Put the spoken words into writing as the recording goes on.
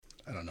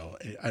don't know.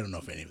 I don't know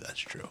if any of that's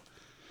true.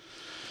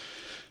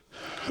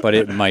 But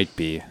it might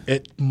be.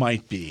 It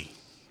might be.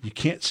 You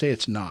can't say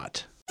it's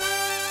not.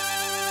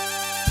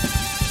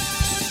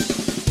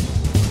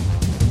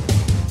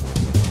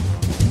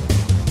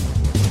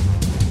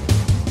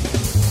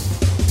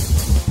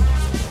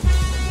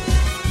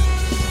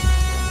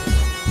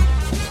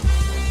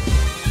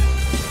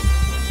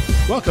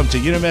 Welcome to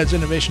Unimed's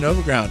Innovation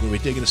Overground, where we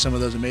dig into some of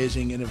those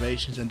amazing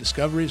innovations and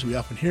discoveries we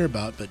often hear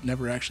about but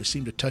never actually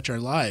seem to touch our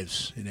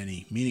lives in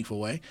any meaningful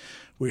way.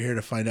 We're here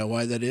to find out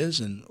why that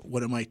is and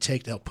what it might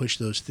take to help push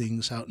those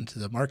things out into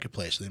the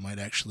marketplace so they might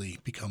actually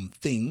become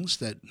things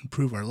that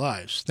improve our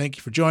lives. Thank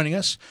you for joining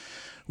us.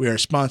 We are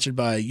sponsored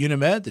by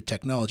Unimed, the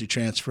Technology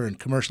Transfer and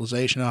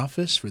Commercialization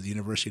Office for the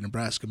University of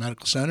Nebraska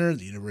Medical Center,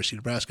 the University of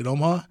Nebraska at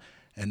Omaha,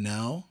 and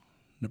now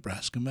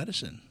Nebraska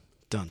Medicine.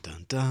 Dun,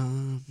 dun,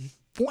 dun.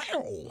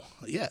 Wow.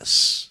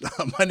 Yes.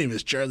 My name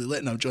is Charlie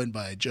Litton. I'm joined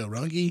by Joe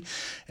Runge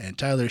and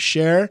Tyler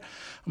Scher.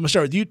 I'm going to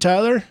start with you,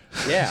 Tyler.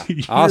 Yeah.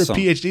 You're Awesome. a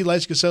PhD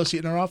licensed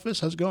associate in our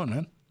office. How's it going,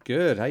 man?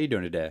 Good. How you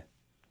doing today?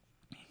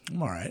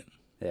 I'm all right.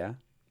 Yeah.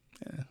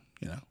 Yeah,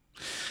 you know.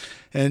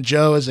 And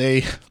Joe is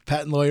a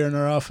patent lawyer in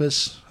our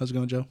office. How's it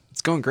going, Joe?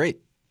 It's going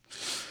great.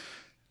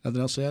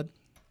 Nothing else to add?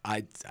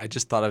 I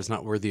just thought I was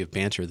not worthy of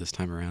banter this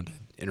time around.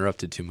 I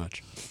interrupted too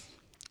much.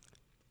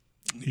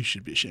 You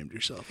should be ashamed of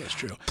yourself. That's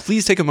true.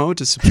 Please take a moment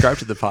to subscribe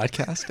to the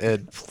podcast,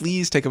 and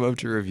please take a moment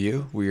to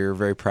review. We are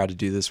very proud to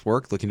do this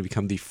work, looking to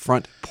become the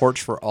front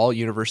porch for all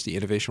university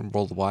innovation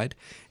worldwide,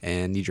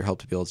 and need your help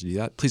to be able to do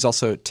that. Please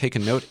also take a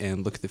note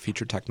and look at the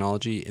featured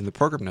technology in the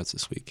program notes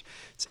this week.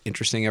 It's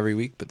interesting every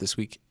week, but this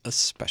week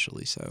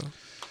especially so.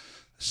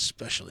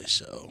 Especially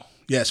so.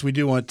 Yes, we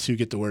do want to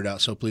get the word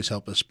out, so please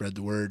help us spread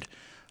the word.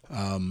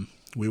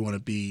 We want to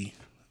be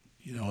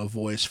a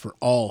voice for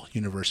all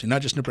university,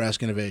 not just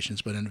Nebraska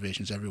innovations, but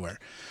innovations everywhere.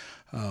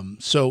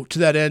 So to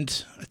that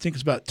end, I think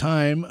it's about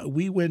time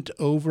we went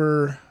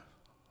over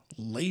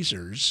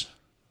lasers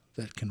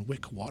that can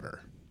wick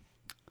water.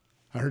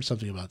 I heard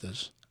something about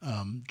this.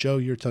 Joe,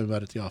 you were telling me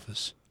about it at the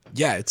office.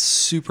 Yeah, it's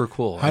super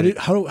cool. How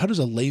does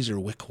a laser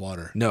wick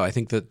water? No, I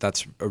think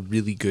that's a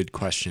really good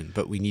question,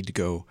 but we need to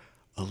go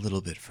a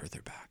little bit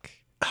further back.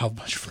 How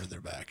much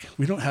further back?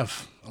 We don't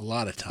have a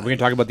lot of time. We're going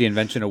to talk about the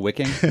invention of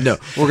wicking? No,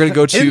 we're going to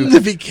go to... In the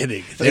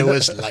beginning, there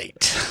was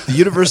light. The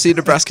University of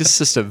Nebraska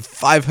system,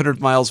 500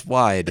 miles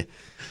wide,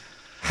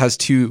 has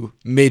two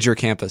major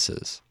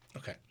campuses.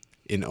 Okay.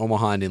 In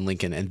Omaha and in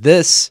Lincoln. And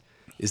this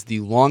is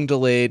the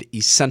long-delayed,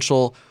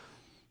 essential,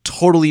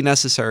 totally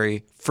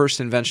necessary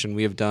first invention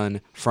we have done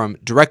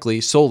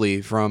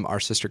solely from our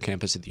sister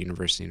campus at the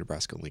University of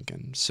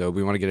Nebraska-Lincoln. So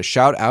we want to get a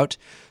shout out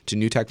to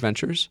New Tech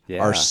Ventures,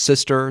 our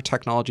sister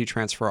technology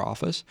transfer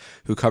office,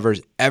 who covers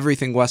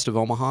everything west of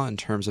Omaha in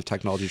terms of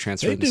technology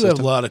transfer. They do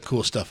have a lot of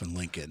cool stuff in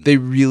Lincoln. They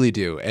really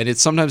do. And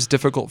it's sometimes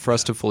difficult for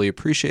us to fully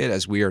appreciate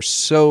as we are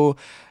so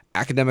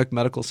academic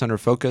medical center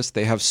focused.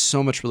 They have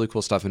so much really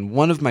cool stuff. And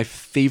one of my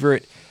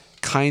favorite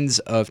kinds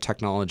of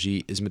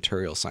technology is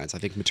material science. I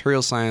think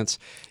material science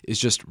is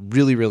just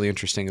really, really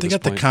interesting at this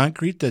point. They got the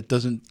concrete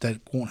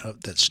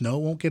that snow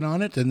won't get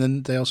on it, and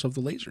then they also have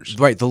the lasers.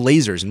 Right, the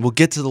lasers, and we'll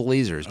get to the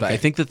lasers. But I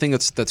think the thing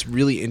that's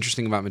really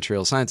interesting about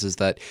material science is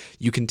that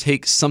you can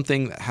take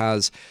something that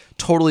has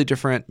totally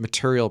different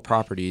material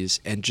properties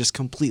and just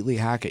completely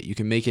hack it. You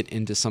can make it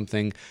into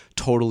something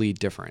totally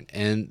different.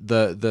 And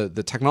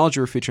the technology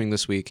we're featuring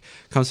this week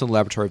comes from the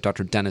laboratory of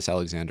Dr. Dennis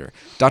Alexander.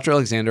 Dr.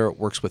 Alexander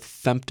works with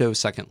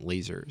femtosecond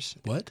lasers.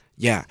 What?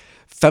 Yeah,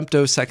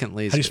 femtosecond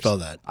lasers. How do you spell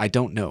that? I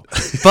don't know.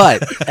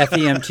 But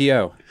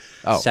FEMTO.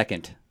 Oh.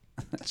 Second.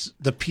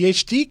 The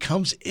PhD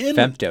comes in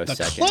Femtosecond.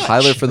 the clutch.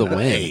 Tyler for the win.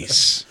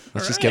 Nice.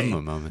 Let's just give him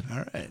a moment.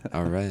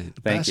 All right.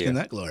 Thank Bask you. in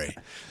that glory.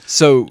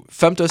 So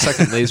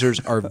femtosecond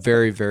lasers are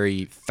very,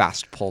 very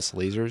fast pulse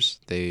lasers.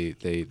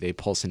 They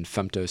pulse in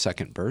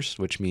femtosecond bursts,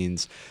 which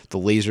means the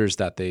lasers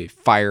that they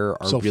fire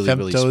are really,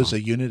 really small. So femto is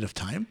a unit of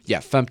time? Yeah,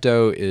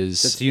 femto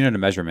is... It's the unit of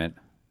measurement,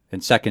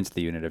 and second's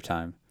the unit of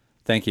time.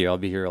 Thank you. I'll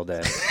be here all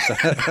day.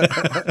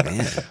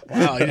 Man.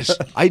 Wow,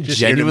 I just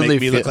genuinely here to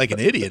make me feel look like an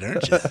idiot,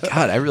 aren't you?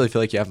 God, I really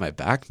feel like you have my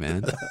back,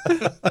 man.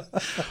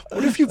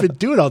 What have you been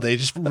doing all day?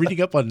 Just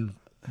reading up on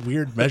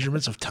weird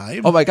measurements of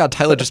time? Oh my God,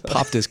 Tyler just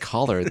popped his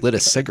collar and lit a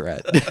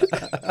cigarette.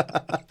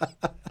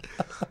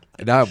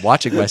 And now I'm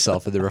watching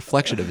myself in the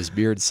reflection of his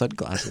beard and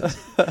sunglasses.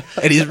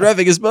 And he's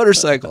revving his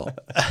motorcycle.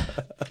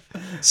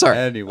 Sorry.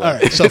 Anyway. All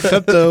right, so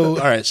femto.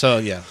 All right, so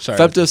yeah, sorry.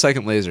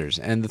 Femtosecond lasers.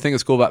 And the thing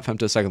that's cool about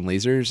femtosecond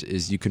lasers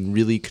is you can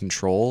really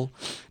control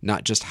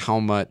not just how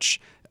much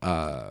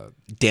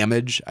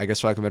damage, I guess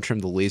for lack of a better term,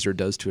 the laser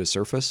does to a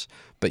surface,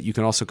 but you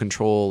can also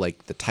control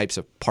like the types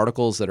of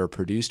particles that are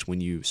produced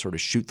when you sort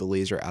of shoot the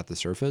laser at the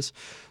surface.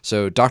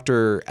 So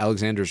Dr.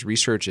 Alexander's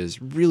research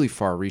is really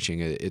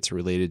far-reaching. It's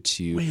related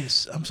to...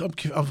 Wait,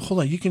 hold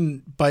on. You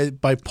can,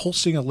 by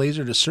pulsing a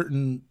laser to a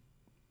certain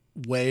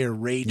way or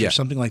rate or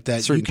something like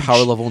that, certain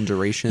power level and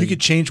duration. You could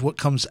change what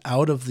comes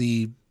out of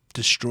the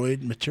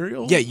destroyed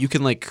material? Yeah, you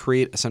can like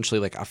create essentially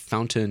like a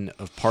fountain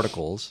of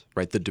particles,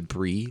 right? The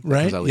debris.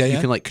 Right. You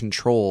can like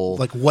control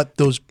like what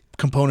those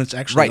components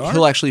actually Right. are?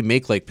 He'll actually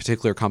make like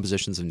particular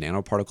compositions of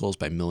nanoparticles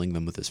by milling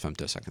them with his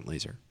femtosecond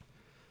laser,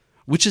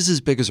 which is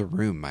as big as a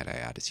room, might I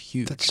add. It's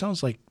huge. That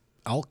sounds like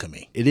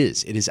alchemy. It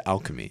is. It is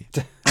alchemy.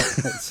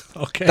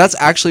 Okay. That's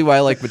actually why I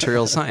like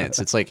material science.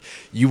 It's like,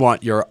 you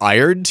want your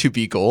iron to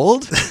be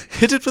gold?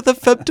 Hit it with a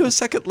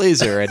femtosecond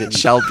laser and it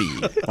shall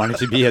be. Want it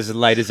to be as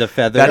light as a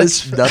feather? That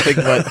is nothing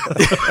but...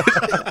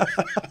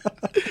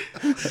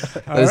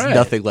 That is right.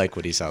 nothing like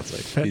what he sounds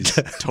like. He's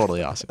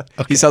totally awesome.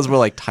 He sounds more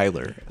like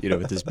Tyler,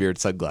 with his beard,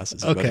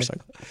 sunglasses, and Okay.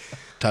 motorcycle.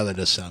 Tyler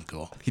does sound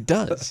cool. He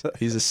does.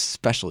 He's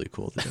especially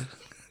cool today.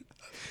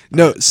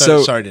 No,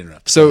 so sorry to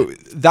interrupt. So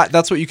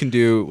that's what you can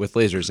do with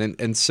lasers,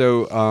 and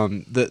so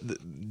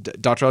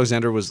Dr.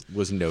 Alexander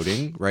was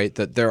noting, right,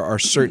 that there are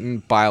certain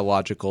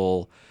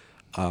biological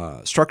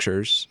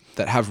structures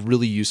that have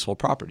really useful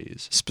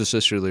properties,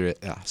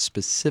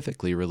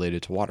 specifically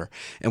related to water.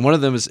 And one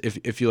of them is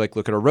if you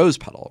look at a rose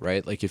petal,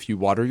 right? Like if you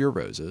water your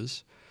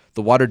roses,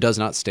 the water does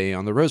not stay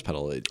on the rose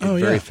petal. It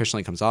very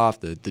efficiently comes off.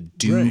 The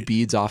dew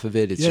beads off of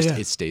it.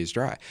 It stays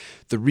dry.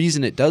 The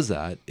reason it does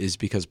that is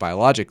because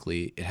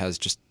biologically it has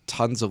just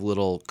tons of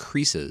little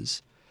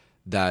creases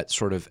that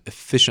sort of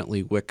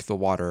efficiently wick the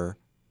water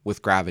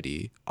with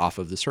gravity off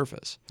of the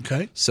surface.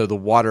 Okay. So the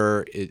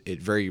water,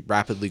 it very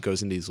rapidly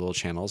goes into these little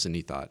channels, and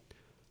he thought,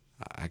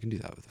 I can do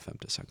that with a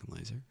femtosecond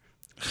laser.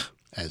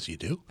 As you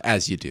do.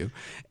 As you do.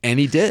 And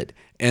he did.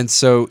 And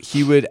so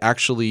he would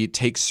actually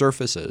take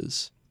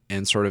surfaces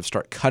and sort of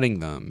start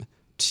cutting them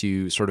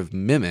to sort of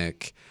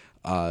mimic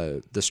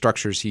the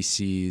structures he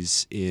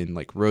sees in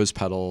like rose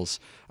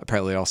petals.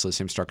 Apparently also the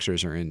same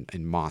structures are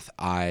in moth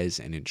eyes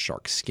and in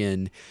shark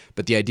skin.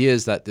 But the idea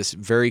is that this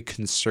very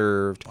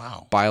conserved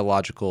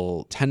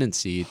biological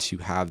tendency to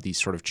have these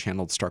sort of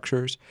channeled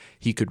structures,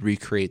 he could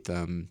recreate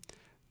them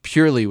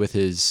purely with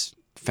his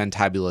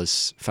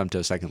fantabulous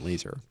femtosecond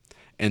laser.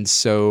 And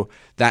so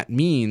that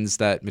means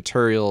that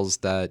materials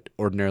that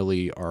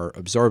ordinarily are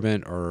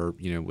absorbent or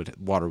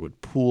water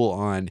would pool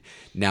on,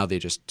 now they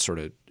just sort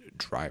of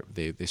dry.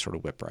 They sort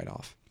of whip right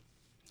off.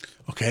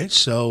 Okay,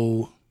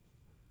 so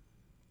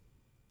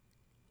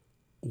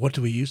what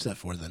do we use that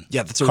for then?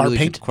 Yeah, that's a Car really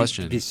paint? good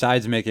question.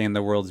 Besides making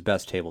the world's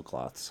best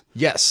tablecloths.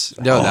 Yes.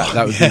 No,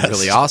 that would be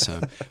really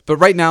awesome. But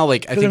right now, I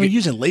think we're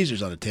using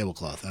lasers on a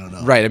tablecloth. I don't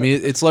know. Right. I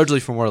mean, it's largely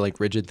for more like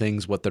rigid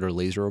things, that are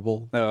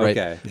laserable. Oh, right?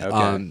 okay.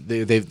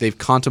 Okay. They've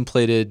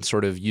contemplated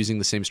sort of using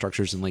the same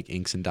structures in like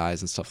inks and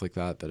dyes and stuff like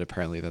that, but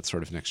apparently that's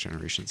sort of next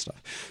generation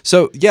stuff.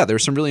 So yeah,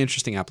 there's some really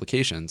interesting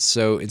applications.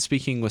 So in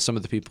speaking with some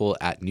of the people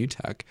at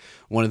NewTek,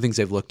 one of the things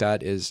they've looked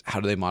at is how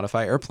do they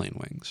modify airplane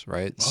wings,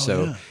 right?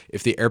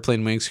 If the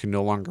airplane wings can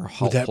no longer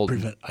would that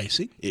prevent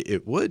icing?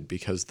 It would,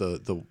 because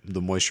the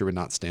moisture would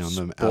not stay on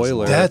them.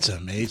 Spoiler. That's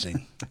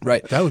amazing.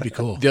 Right. That would be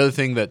cool. The other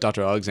thing that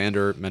Dr.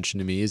 Alexander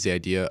mentioned to me is the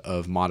idea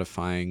of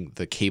modifying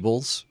the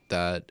cables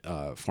that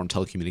form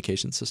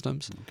telecommunication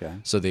systems. Okay.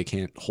 So they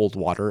can't hold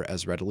water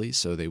as readily,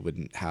 so they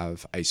wouldn't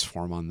have ice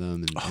form on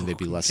them, and they'd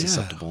be less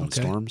susceptible in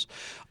storms.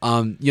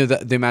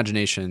 The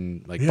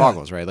imagination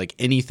boggles, right? Like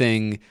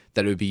anything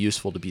that it would be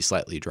useful to be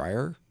slightly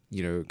drier,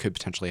 could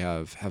potentially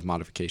have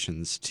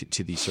modifications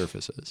to these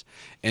surfaces.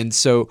 And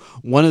so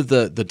one of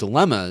the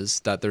dilemmas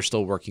that they're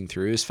still working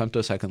through is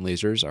femtosecond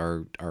lasers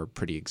are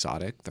pretty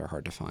exotic. They're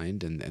hard to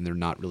find, and they're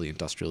not really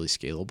industrially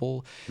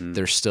scalable.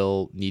 They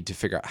still need to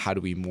figure out how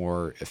do we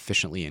more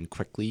efficiently and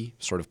quickly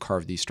sort of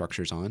carve these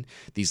structures on.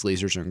 These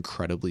lasers are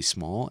incredibly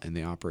small, and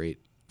they operate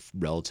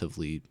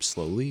relatively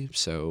slowly,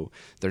 so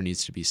there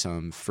needs to be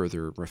some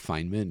further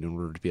refinement in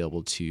order to be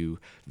able to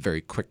very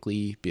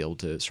quickly be able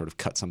to sort of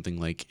cut something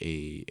like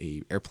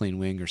a airplane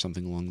wing or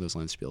something along those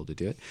lines to be able to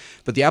do it.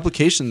 But the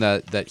application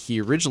that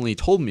he originally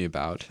told me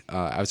about,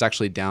 I was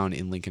actually down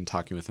in Lincoln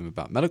talking with him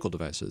about medical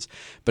devices,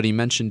 but he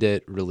mentioned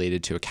it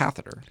related to a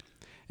catheter.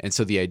 And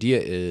so the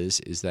idea is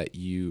that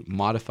you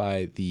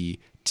modify the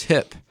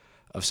tip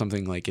of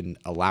something like a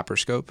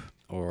laparoscope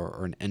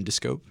or an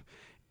endoscope,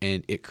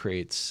 and it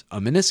creates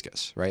a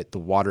meniscus, right? The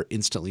water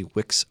instantly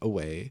wicks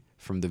away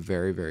from the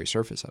very, very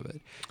surface of it.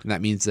 And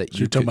that means that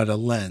you're talking about a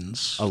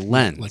lens. A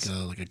lens.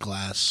 Like a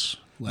glass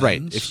lens.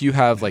 Right. If you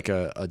have like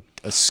a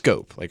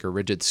scope, like a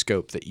rigid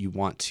scope that you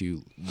want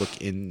to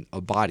look in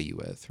a body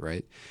with,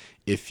 right?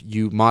 If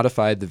you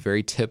modified the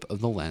very tip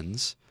of the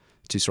lens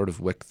to sort of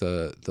wick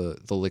the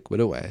liquid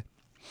away,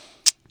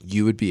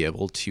 you would be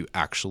able to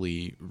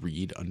actually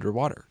read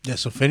underwater. Yeah,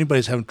 so if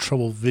anybody's having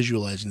trouble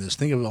visualizing this,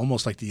 think of it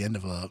almost like the end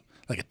of a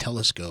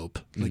telescope,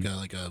 like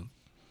a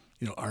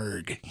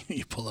ARG.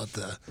 You pull out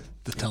the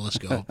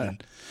telescope,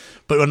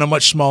 but on a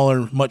much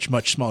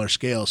smaller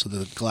scale, so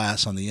the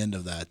glass on the end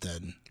of that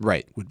then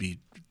right would be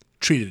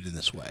treated in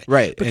this way.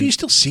 Right. But can you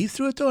still see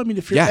through it, though? I mean,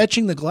 if you're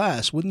etching the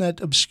glass, wouldn't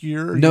that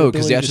obscure No, your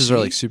because the ability to etches are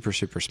see? like super,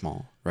 super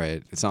small,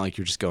 right? It's not like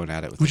you're just going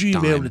at it with Would a you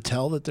even be able dime. to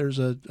tell that there's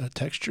a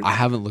texture? I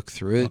haven't looked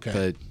through it, Okay.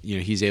 but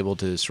he's able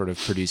to sort of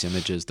produce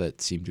images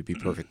that seem to be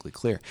perfectly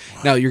clear.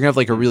 Now you're gonna have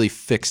like a really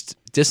fixed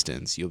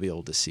distance you'll be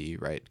able to see,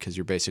 right? Because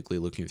you're basically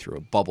looking through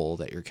a bubble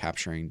that you're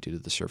capturing due to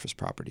the surface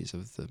properties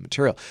of the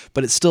material,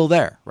 but it's still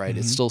there, right?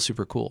 It's still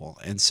super cool.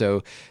 And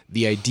so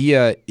the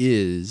idea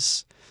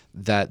is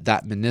that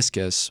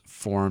meniscus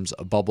forms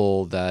a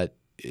bubble that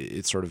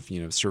it sort of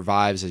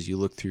survives as you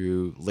look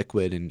through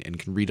liquid and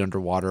can read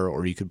underwater,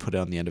 or you could put it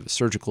on the end of a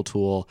surgical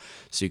tool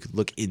so you could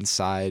look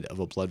inside of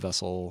a blood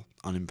vessel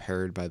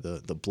unimpaired by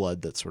the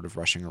blood that's sort of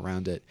rushing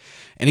around it.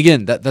 And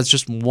again, that's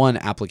just one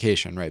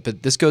application, right?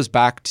 But this goes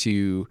back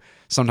to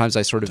sometimes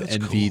I sort of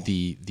envy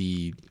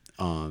the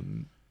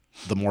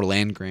more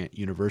land grant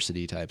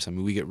university types. I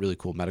mean, we get really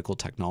cool medical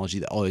technology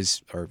that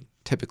always or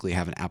typically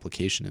have an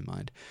application in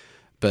mind.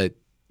 But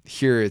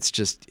here it's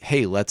just,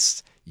 hey,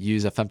 let's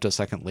use a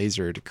femtosecond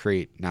laser to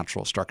create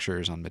natural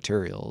structures on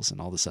materials, and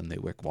all of a sudden they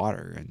wick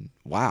water. And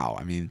wow,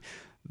 I mean,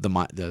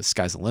 the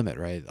sky's the limit,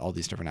 right? All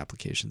these different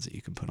applications that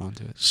you can put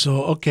onto it.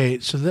 So, okay,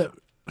 so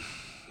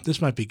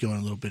this might be going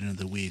a little bit into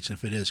the weeds.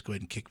 If it is, go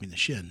ahead and kick me in the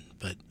shin.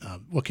 But,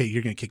 okay,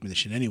 you're going to kick me in the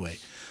shin anyway.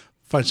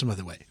 Find some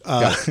other way.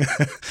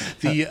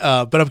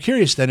 But I'm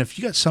curious then, if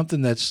you got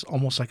something that's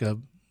almost like a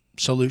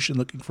solution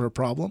looking for a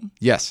problem,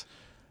 Yes.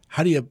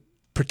 how do you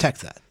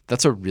protect that?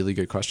 That's a really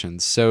good question.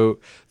 So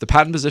the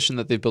patent position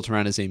that they've built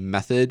around is a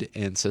method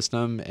and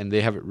system, and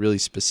they have it really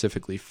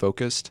specifically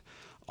focused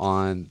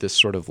on this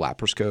sort of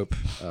laparoscope,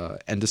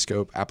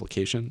 endoscope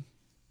application.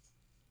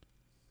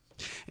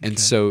 And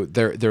so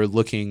they're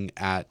looking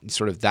at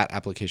sort of that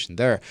application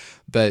there.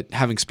 But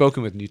having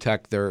spoken with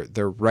NewTek,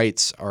 their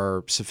rights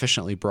are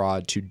sufficiently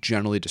broad to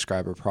generally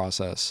describe a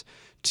process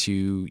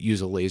to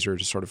use a laser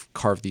to sort of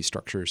carve these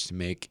structures to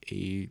make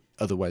a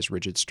otherwise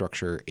rigid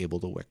structure able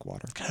to wick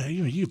water. God,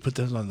 you put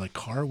those on like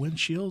car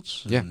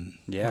windshields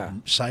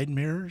and side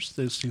mirrors.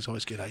 Those things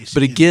always get icy.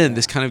 But again,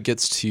 this kind of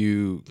gets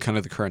to kind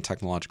of the current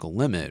technological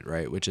limit,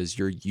 right? Which is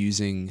you're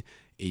using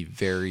a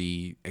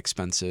very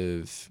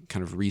expensive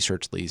kind of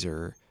research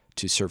laser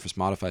to surface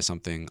modify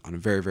something on a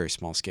very, very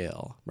small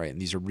scale, right?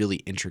 And these are really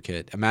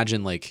intricate.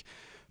 Imagine like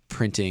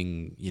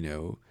printing,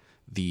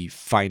 the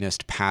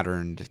finest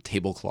patterned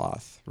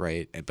tablecloth,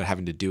 right? But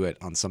having to do it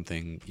on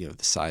something, the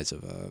size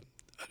of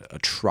a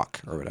truck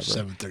or whatever.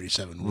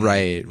 737.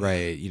 Right.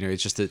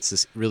 It's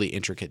this really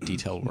intricate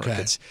detailed work.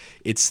 Okay.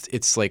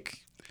 It's like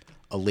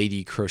a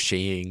lady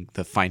crocheting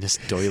the finest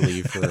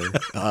doily for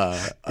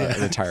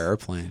an entire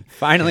airplane.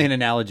 Finally, an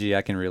analogy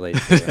I can relate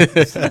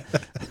to.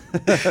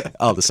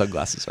 Oh, the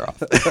sunglasses are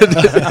off.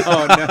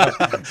 Oh,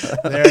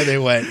 no. There they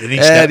went. And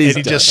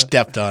he just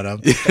stepped on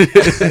them.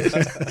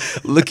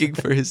 Looking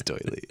for his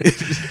doily.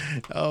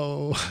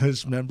 Oh,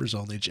 his members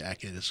only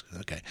jacket is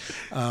okay.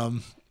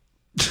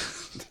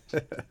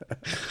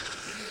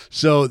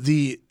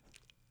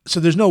 So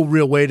there's no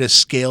real way to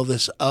scale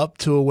this up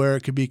to where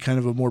it could be kind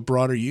of a more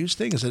broader use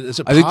thing. Is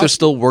it? I think they're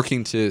still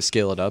working to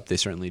scale it up. They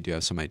certainly do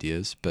have some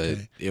ideas, but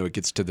it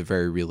gets to the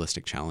very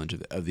realistic challenge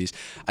of these.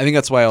 I think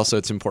that's why also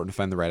it's important to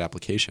find the right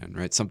application,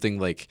 right? Something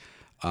like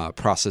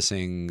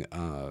processing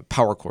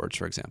power cords,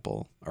 for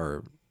example,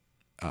 or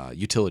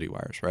utility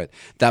wires, right?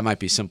 That might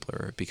be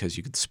simpler because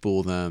you could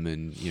spool them,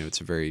 and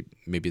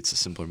maybe it's a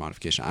simpler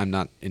modification. I'm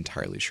not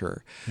entirely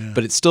sure,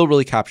 but it still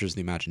really captures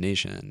the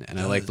imagination, and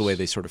I like the way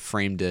they sort of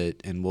framed it.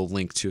 And we'll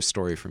link to a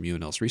story from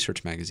UNL's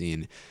Research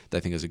Magazine that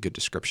I think is a good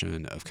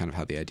description of kind of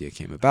how the idea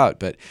came about.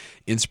 But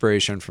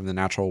inspiration from the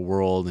natural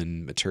world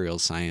and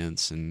materials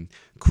science and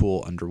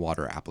cool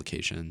underwater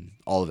application,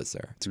 all of it's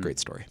there. It's a great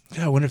story.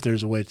 Yeah, I wonder if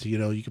there's a way to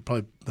you could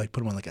probably like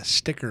put them on like a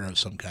sticker of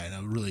some kind.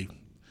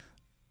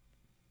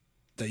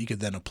 That you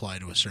could then apply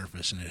to a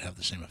surface and it'd have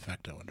the same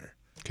effect, I wonder.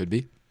 Could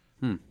be.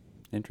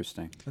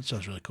 Interesting. That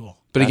sounds really cool.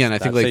 But again, I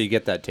think that's how you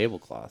get that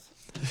tablecloth.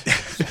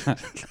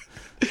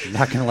 I'm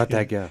not going to let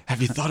that go.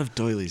 Have you thought of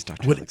doilies,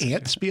 Dr. Would Alexander?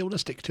 ants be able to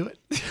stick to it?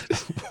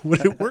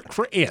 Would it work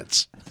for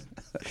ants?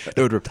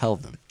 It would repel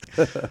them.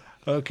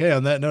 Okay,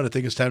 on that note, I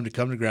think it's time to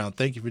come to ground.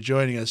 Thank you for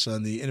joining us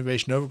on the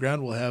Innovation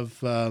Overground. We'll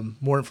have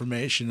more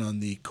information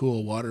on the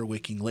cool water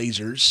wicking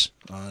lasers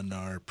on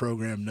our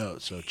program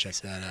notes, so check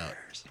that out.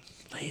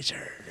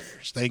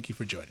 Lasers. Thank you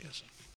for joining us.